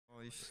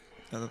I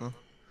don't know.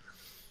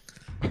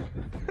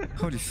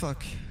 Holy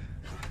fuck.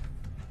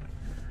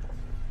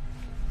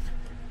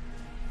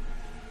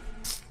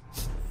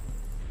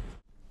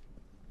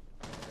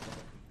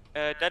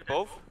 Dead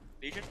both.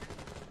 Legion.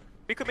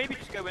 We could maybe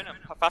just go in and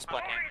fast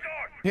plan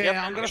here.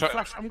 Yeah, I'm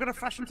gonna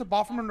flash into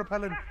bathroom and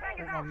repel him.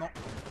 Oh, no, I'm not.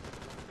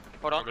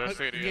 Hold on.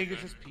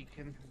 Jaeger's just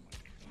peeking.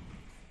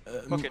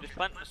 Okay, just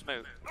plant the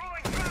smoke.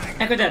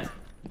 Echo dead.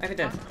 Echo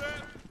dead.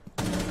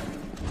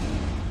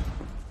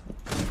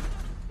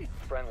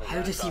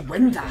 How does he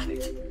win that?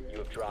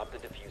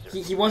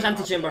 He was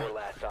anti-chamber.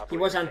 He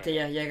was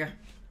anti-Jaeger.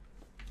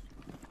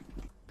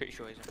 Pretty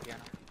sure he's in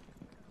piano.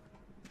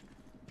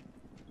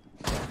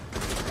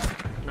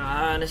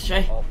 Nah, let's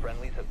try.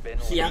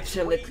 He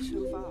absolutely...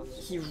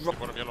 He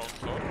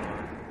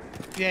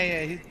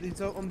Yeah,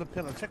 he's on the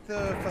pillar. Check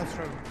the first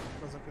row.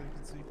 As I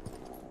can see.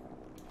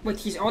 Wait,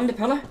 he's on the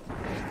pillar?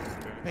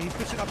 Yeah, he's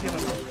pushing up yellow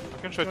now.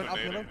 Can shoot up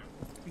yellow.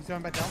 He's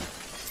going back down.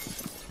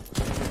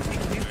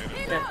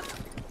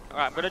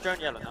 Alright, I'm gonna drone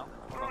yellow now.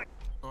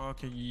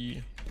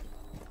 Okay.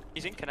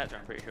 He's in connector,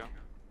 I'm pretty sure.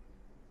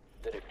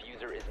 The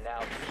diffuser is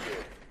now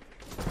secured.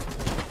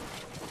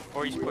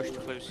 Or he's pushed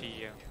close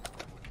CEO.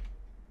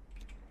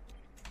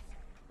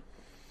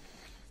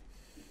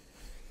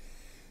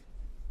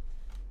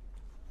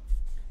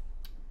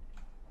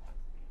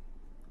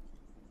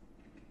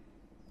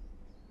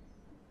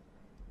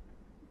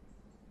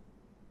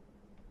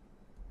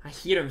 I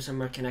hear him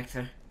somewhere,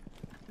 connector.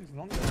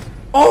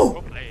 Oh!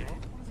 Well played.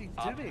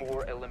 Op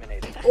 4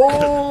 eliminated.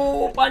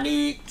 Oh,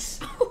 panics!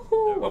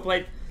 Well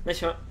played. Nice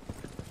shot.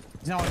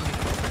 No,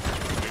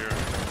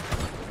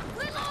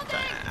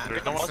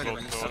 There's no one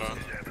close soda.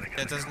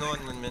 Yeah, there's no one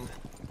in mid.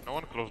 No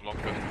one close long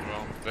test as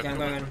well. Yeah, I'm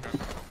going in.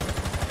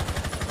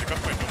 You got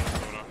my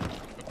soda.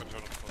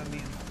 I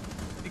mean,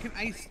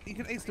 you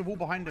can ace the wall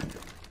behind him.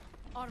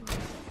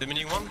 The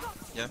mini one?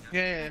 Yeah.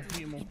 Yeah,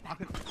 need more.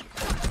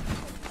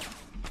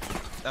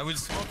 I will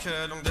smoke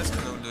long desk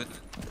and I will do it.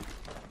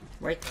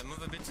 Wait.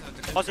 Move a bit.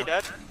 Ozzy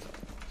dead.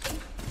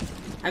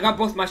 I got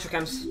both master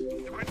cams.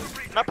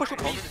 Can I push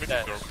up meat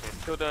there?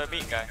 Kill the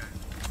meat guy.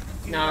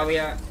 No, we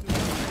are...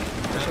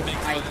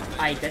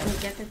 I didn't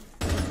get it.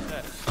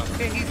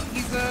 Okay,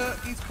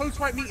 he's close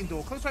right meeting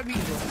door. Close right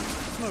meeting door.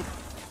 Smoke.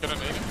 Get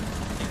an aid.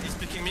 He's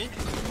picking me.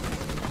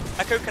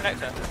 Echo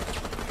connector.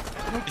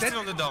 Smoke He's dead. still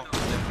on the down.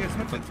 Yeah,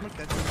 smoke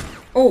dead.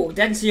 Oh,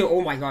 dead seal.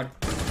 Oh my god.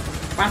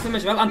 Bathroom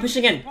as well. I'm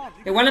pushing in.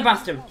 They want a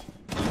bathroom.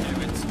 Okay,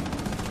 wait.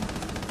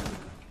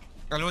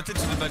 I'll rotate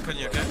to the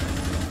balcony, okay?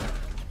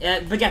 Yeah,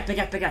 baguette.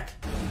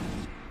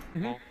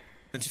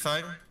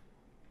 25.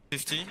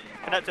 50.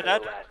 Connector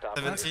dead.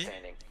 70.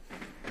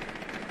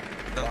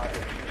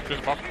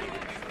 Just pop.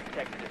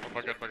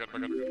 Baguette.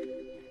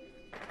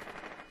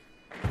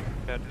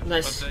 Dead.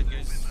 Nice. Outside,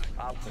 guys.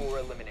 Op 4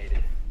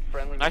 eliminated.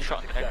 Friendly Nice mission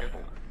shot, Echo.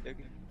 successful.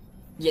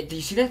 Yeah, do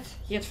you see that?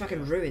 He gets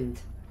fucking ruined.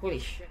 Holy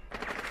shit.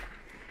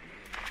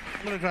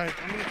 I'm gonna try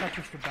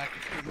push the back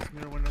through this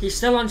mirror window. He's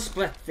still on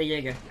split, the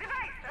Jaeger.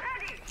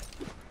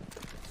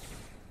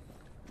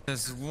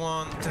 There's no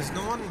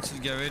one into the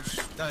garage.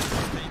 Ah,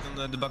 he's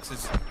on the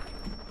boxes.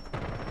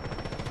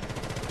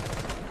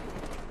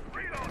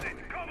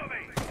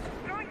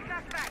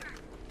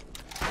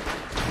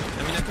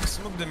 I mean, I could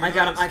smoke the mirror. I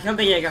got him. I killed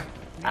the Jaeger.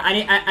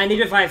 I need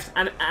revived.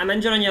 I'm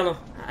injured on yellow.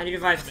 I need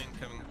revived.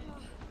 Coming.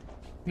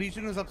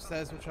 Legion is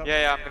upstairs, which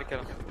Yeah, I'm gonna kill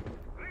him.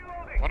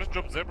 One is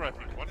drop zebra, I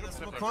think. One is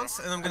Smoke zebra. once,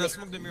 and I'm gonna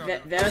smoke the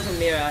mirror. There is a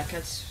mirror. I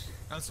can't.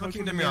 I'm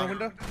smoking the mirror mirror.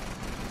 window.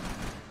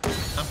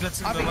 I'm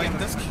placing the white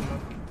desk.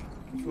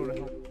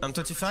 I'm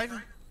 35.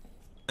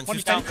 And One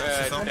 50. down,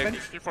 54. bench.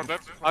 Keep from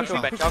that. I'll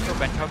go bench.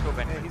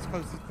 Yeah, he's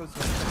close.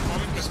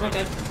 He's not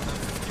dead.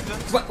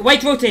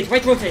 Wait, rotate.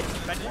 Bench is One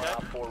dead.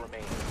 Op 4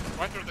 remaining.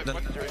 Right there, Diffuser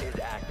one is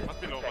active. Must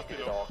be low, Protected must at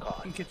be low. all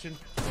costs. In kitchen.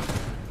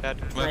 Dead.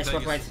 Nice, White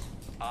well played.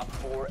 Op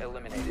 4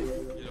 eliminated.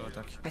 Yellow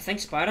attack. I think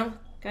spiral,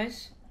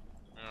 guys.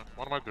 Yeah,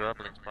 one might be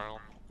rappelling spiral.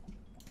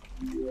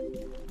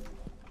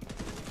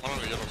 One on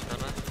the yellow sky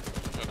there.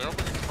 Yeah, they're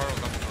opening spiral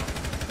down now.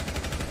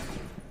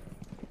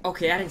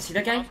 Okay, I didn't see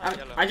that guy.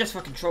 I just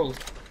fucking trolled.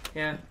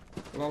 Yeah.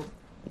 Lol.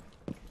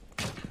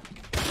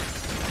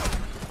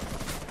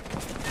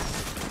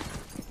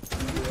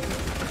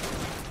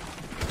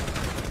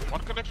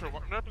 One connector,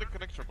 one rappelling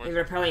connector, In boys.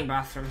 repelling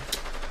bathroom.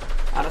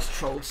 I just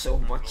trolled so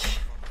much.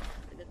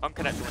 I'm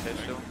connector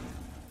window still.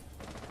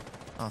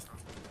 Ah.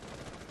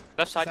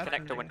 Left side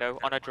connector window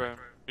on a drone.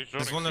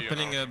 There's one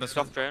opening basement.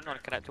 Soft drone on a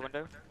connector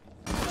window.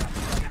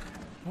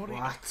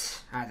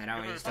 What? I don't know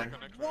what he's done.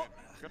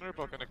 Gonna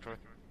repel connector.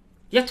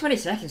 You have 20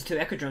 seconds, 2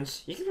 echo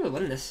drones. You can really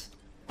win this.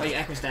 Oh, your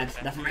echo's dead.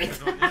 Never mind.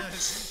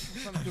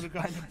 Some good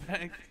guy in the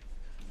back.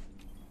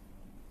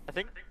 I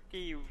think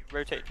he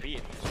rotated B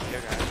in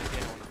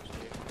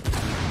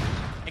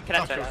in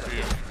connector.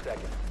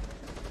 Seconds.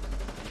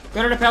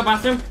 Go to repel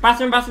bathroom.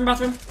 Bathroom.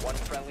 One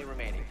friendly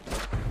remaining.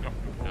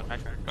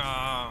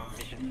 Ah.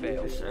 Mission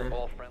failed.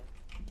 All friendly.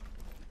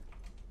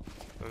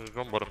 There's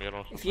one bottom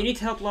yellow. If you need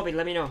help lobby,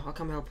 let me know. I'll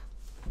come help.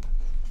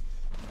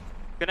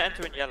 Gonna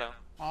enter in yellow.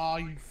 Oh,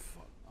 I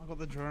got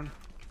the drone.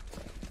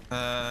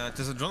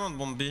 There's a drone on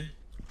bomb B. I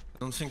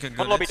don't think I got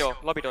On lobby it. door,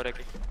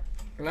 Doki.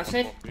 Left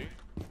side?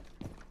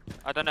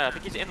 I don't know, I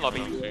think he's in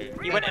lobby.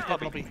 He went in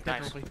lobby. Dead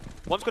Nice. lobby.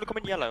 One's gonna come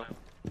in yellow.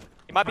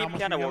 He might be in Must be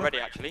piano yellow. already,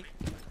 actually.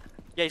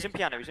 Yeah, he's in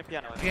piano.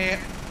 Yeah,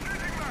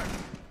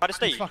 By the he's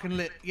stage. fucking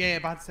lit. Yeah,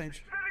 bad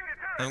stage.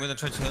 I'm gonna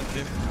try to help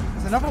you.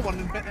 There's another one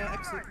in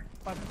exit.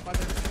 By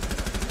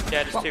the...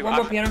 Yeah, there's two. One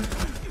more piano.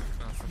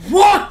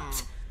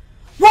 What?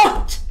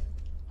 What?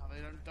 Oh,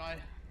 they don't die.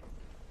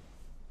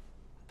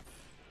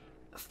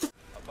 A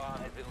bomb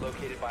has been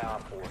located by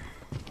Op 4.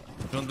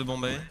 Drone de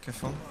bomb A,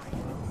 careful.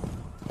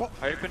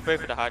 I opened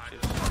both of the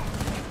hatches.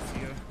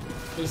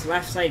 He's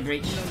left side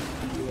breach.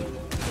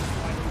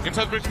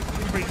 Inside bridge.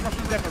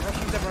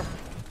 Russian Zebra.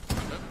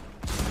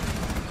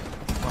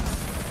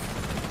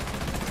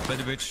 By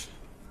the bridge.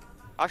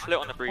 Ash lit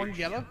on the One breach.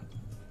 yellow.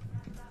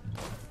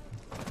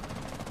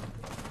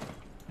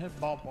 Hit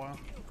barbed wire.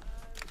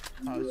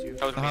 Oh, it's you.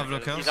 That was I me. have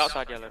lookouts. He's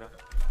outside yellow though.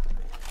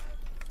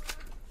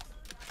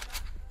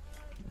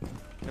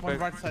 They're One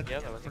both right side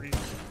yellow, I think. breach.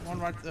 One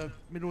right,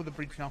 middle of the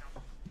breach now.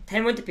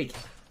 10 went to peak.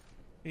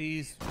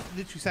 He's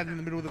literally standing in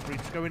the middle of the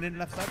breach. Going in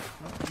left side.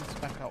 No, he's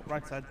back out.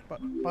 Right side.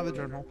 But by the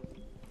drone hole.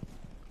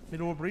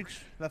 Middle of breach.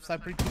 Left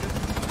side breach.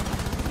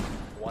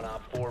 One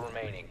Op 4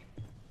 remaining.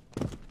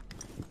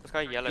 This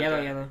guy yellow. Yellow,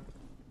 there. yellow.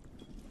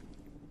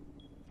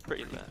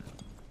 Pretty lit.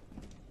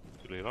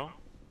 Too late, huh?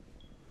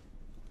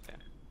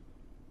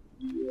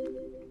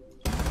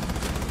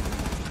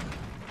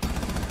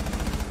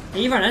 Are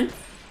you running?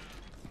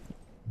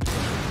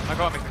 I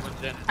got him if he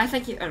runs in. I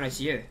think you. Oh no, it's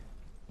you.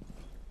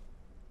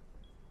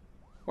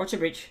 Watch your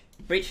breach.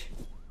 Breach.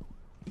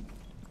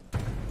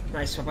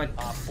 Nice, well played.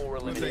 Op 4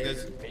 guys.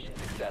 eliminated. Mission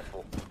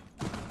successful.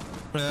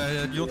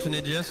 Do you want an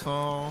ADS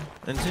for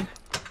NT? No,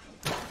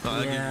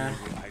 I'll give Yeah.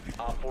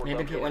 Op 4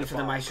 Maybe put one located for the a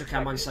bomb. maestro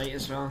cam on site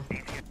as well.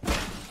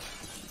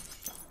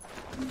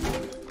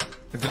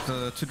 I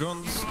got 2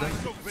 drones then.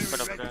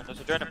 There's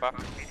a drone in back.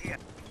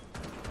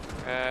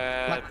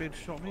 Blackbeard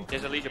shot me.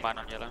 There's a leisure mine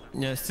on yellow.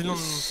 Yeah, still on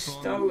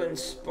spawn. Stolen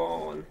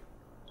spawn.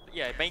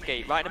 Yeah, main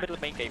gate, right in the middle of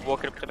the main gate,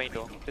 walking up to the main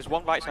door. There's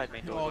one right side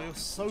main door. Oh, you're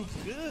so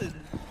good.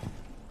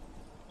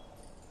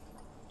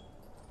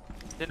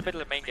 He's in the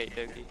middle of the main gate,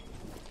 Doki.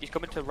 He's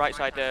coming to the right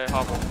side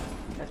harbour.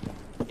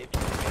 If you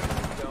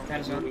remain zone, That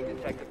is you will one. be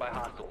detected by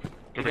hostiles.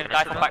 He's gonna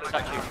die from back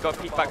statue. He's got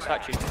a peek back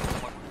statue.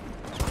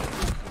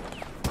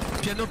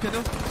 Piano.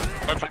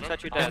 Back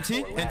statue dead.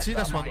 NT,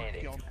 that's one.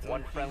 Standing.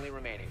 One friendly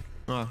remaining.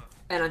 Ah.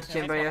 And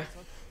anti-chamber, yeah.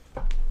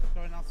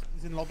 Going out.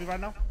 He's in lobby right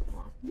now.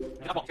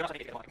 Come on, give us a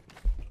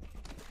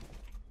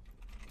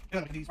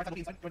Yeah, he's right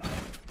inside.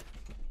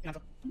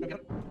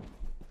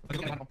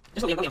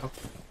 Just leave it.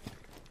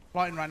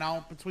 Flying right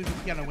now between the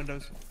piano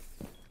windows.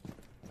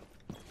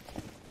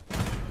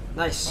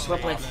 Nice, well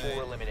played. Op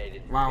 4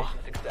 eliminated. Wow. Mission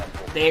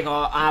successful. They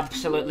got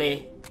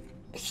absolutely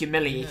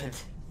humiliated.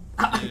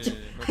 How did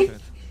Who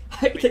that?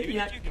 did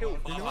you kill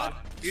far back?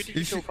 Who did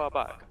you kill far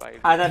back?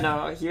 I don't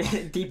know.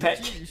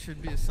 Deepak. You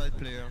should be a side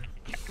player.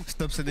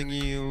 Stop sending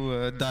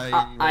you dying.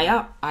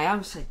 I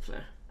am side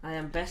player. I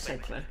am best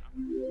side player.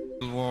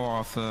 War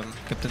of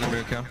Captain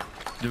America,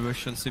 the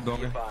Russian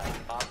cyborg. Advised,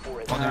 Op 4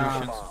 has Or the located a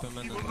Russian bomb.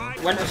 Superman. I don't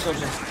know. Winter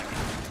Soldier.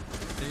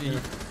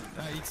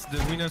 It's the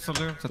winner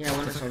soldier. That's Yeah,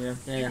 Winter Soldier.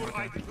 Yeah.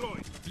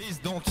 Please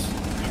don't.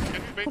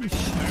 Can you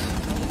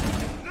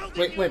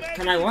bait Wait,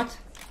 can I what?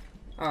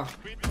 Oh.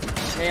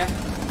 Yeah.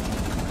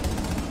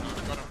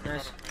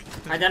 Nice.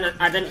 I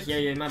didn't hear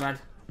you, my bad.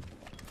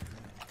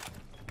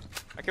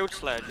 I killed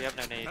Sledge, you have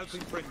no nades.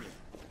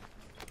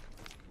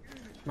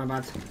 My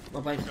bad.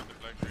 Well played.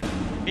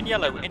 In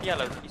yellow,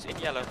 he's in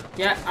yellow.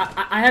 Yeah,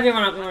 I have you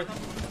one up. Don't worry.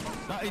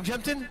 He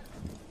jumped in.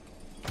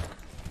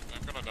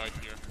 I'm gonna die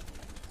here.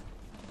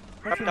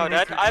 Crap now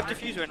dead. I have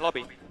diffuser in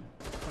lobby.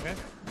 Okay.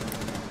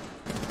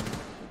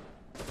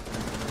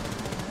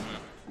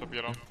 Stop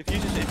yellow.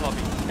 Diffuser's in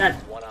lobby. Dead.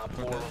 One Op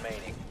 4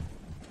 remaining.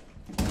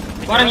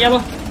 Bottom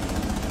yellow.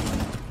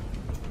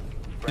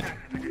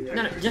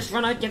 No, just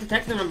run out, get the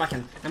tech, then run back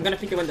in. I'm gonna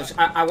pick the windows.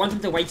 I want them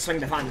to wait swing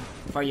the fan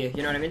for you,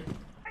 you know what I mean?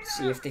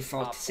 See if they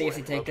fought, see if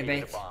they take the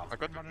bait. I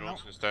got the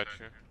drones in the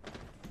statue.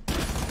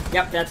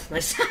 Yep, dead,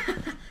 nice.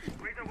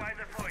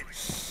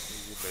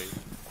 Easy bait.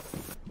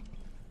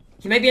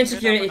 He may be in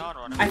security.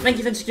 I think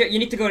he's in security, you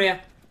need to go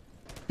there.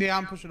 Yeah,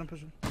 I'm pushing.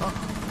 Going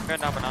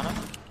down banana.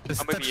 There's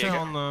I'm with Thatcher Jaeger.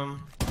 on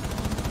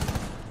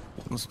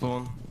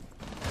spawn.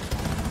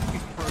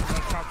 He's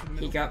crouched in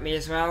the He middle. got me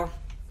as well.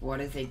 What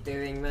are they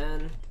doing,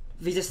 man?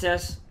 Visa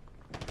stairs.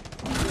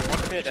 One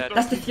clear dead.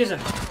 That's diffuser.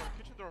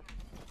 Kitchen door.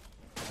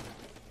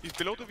 He's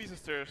below the visa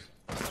stairs.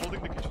 He's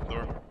holding the kitchen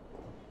door.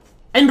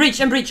 In breach,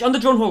 on the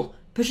drone hole.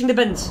 Pushing the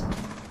bins. I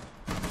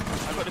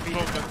got the Close beat.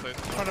 that side.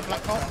 Trying to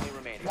black hole. Friendly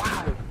remaining.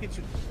 Wow.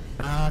 Kitchen.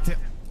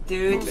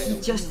 Dude, he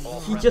just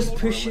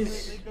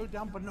pushes. They go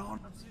down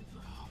bananas.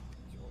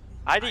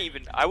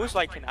 I was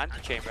like in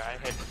antechamber, I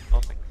hit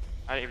nothing.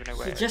 I didn't even know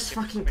where. He just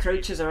fucking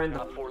crouches around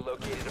Op them. 4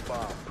 located a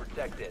bomb.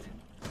 Protected.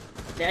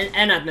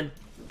 And admin.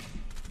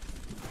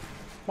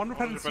 One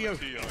repellent CO. Yeah.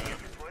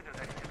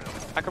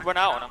 I can run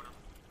out on him.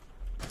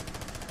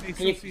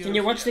 Can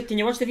you watch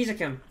the visa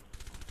cam?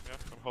 Yeah,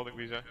 I'm holding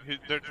visa.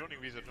 They're droning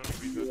visa.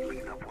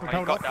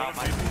 Hold up. Down,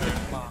 man.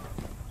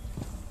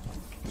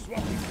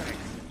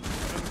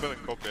 Building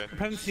copy.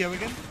 Dependency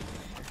again.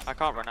 I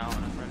can't run out.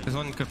 There's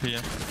one copy,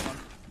 yeah.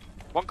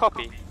 One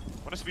copy.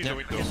 One is visa Yeah.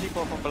 window. Can you see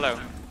from below?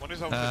 One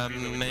is outside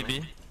visa window.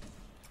 Maybe.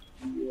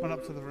 One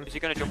up to the roof. Is he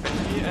gonna jump in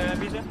the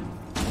visa?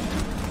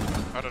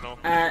 I don't know.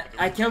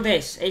 I killed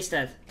Ace. Ace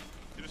dead.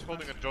 You're just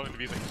holding a John in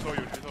visa. He saw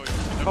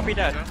you. Copy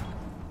dead.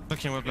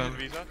 Looking with He's in them.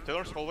 visa.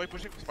 Taylor's hallway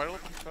pushing. Spiral.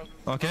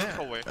 Okay. Taylor's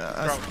hallway.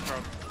 Uh,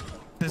 Crowd.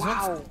 There's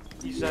one.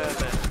 He's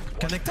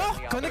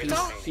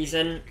Connector? He's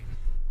in.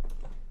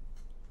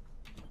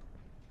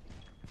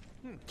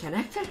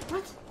 Connector?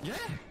 What? Yeah.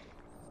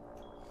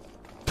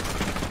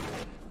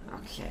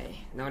 Okay,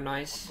 no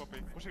noise. Copy.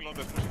 Pushing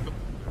London. Pushing them.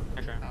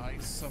 Okay.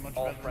 Nice, so much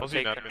All better.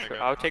 Aussie admin again.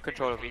 I'll take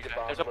control of visa.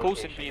 There's a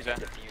pulse in visa.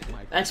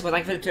 Excellent,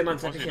 thank you for the 2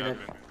 months, I Aussie appreciate it.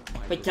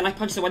 admin. Wait, can I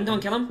punch the window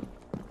and kill him?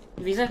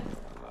 Visa?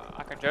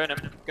 I can join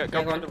him. Go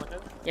go through on. the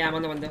window. Yeah, I'm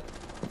on the window.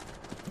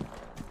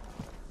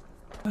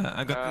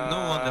 I got no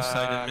one on the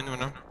side admin right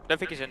now. Don't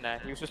think he's in there.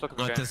 He was just looking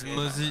for No, there's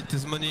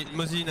Jeremy.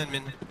 Mozzie in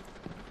admin.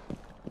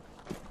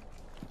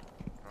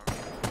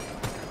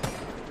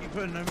 You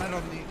put a nomad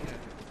on the.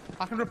 Yeah.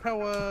 I can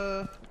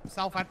repel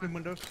south admin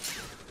window.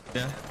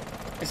 Yeah.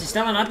 Is he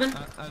still an admin?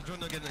 I'll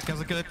drone again. Can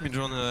let me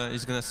drone?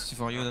 He's gonna see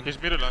for you then.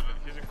 He's middle admin.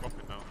 He's in copy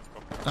now.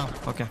 Copy.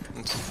 Oh, okay.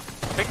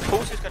 I think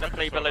pulse is gonna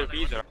play below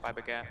visa. I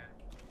began.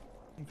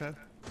 Okay.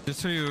 Just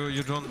so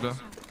you drone, bro.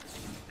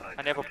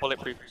 I never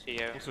bulletproof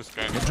CEO. Also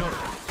scan. You drone.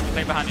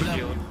 Play behind his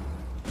shield.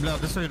 Blah,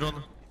 this way you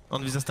drone.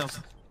 On Visa stairs.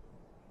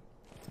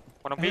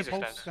 One on Any visa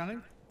pulse stairs.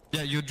 scanning?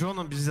 Yeah, you drone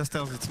on Visa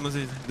stairs. It's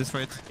Mozzie. This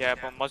right. Yeah,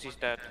 but Mozzie's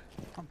dead.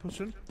 I'm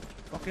pushing.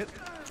 Fuck it.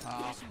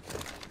 Ah.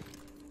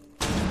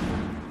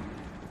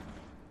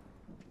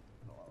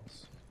 No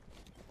else.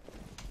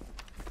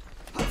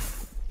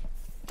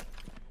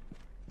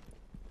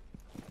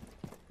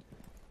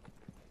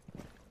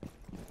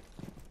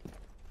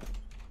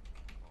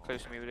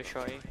 Close to me with a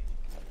shotty.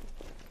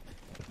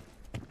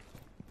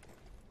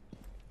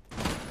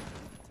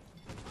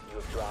 You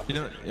have dropped. You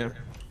know, yeah.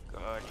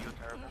 God, you're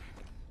terrible.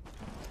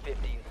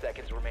 15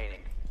 seconds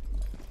remaining.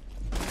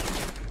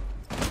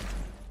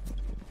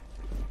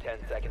 10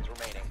 seconds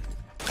remaining.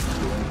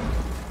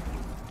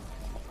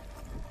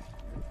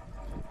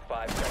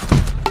 5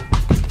 seconds.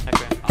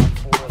 Okay. Op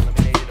 4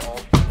 eliminated all.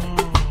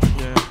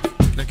 Yeah.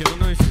 Like I don't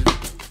know if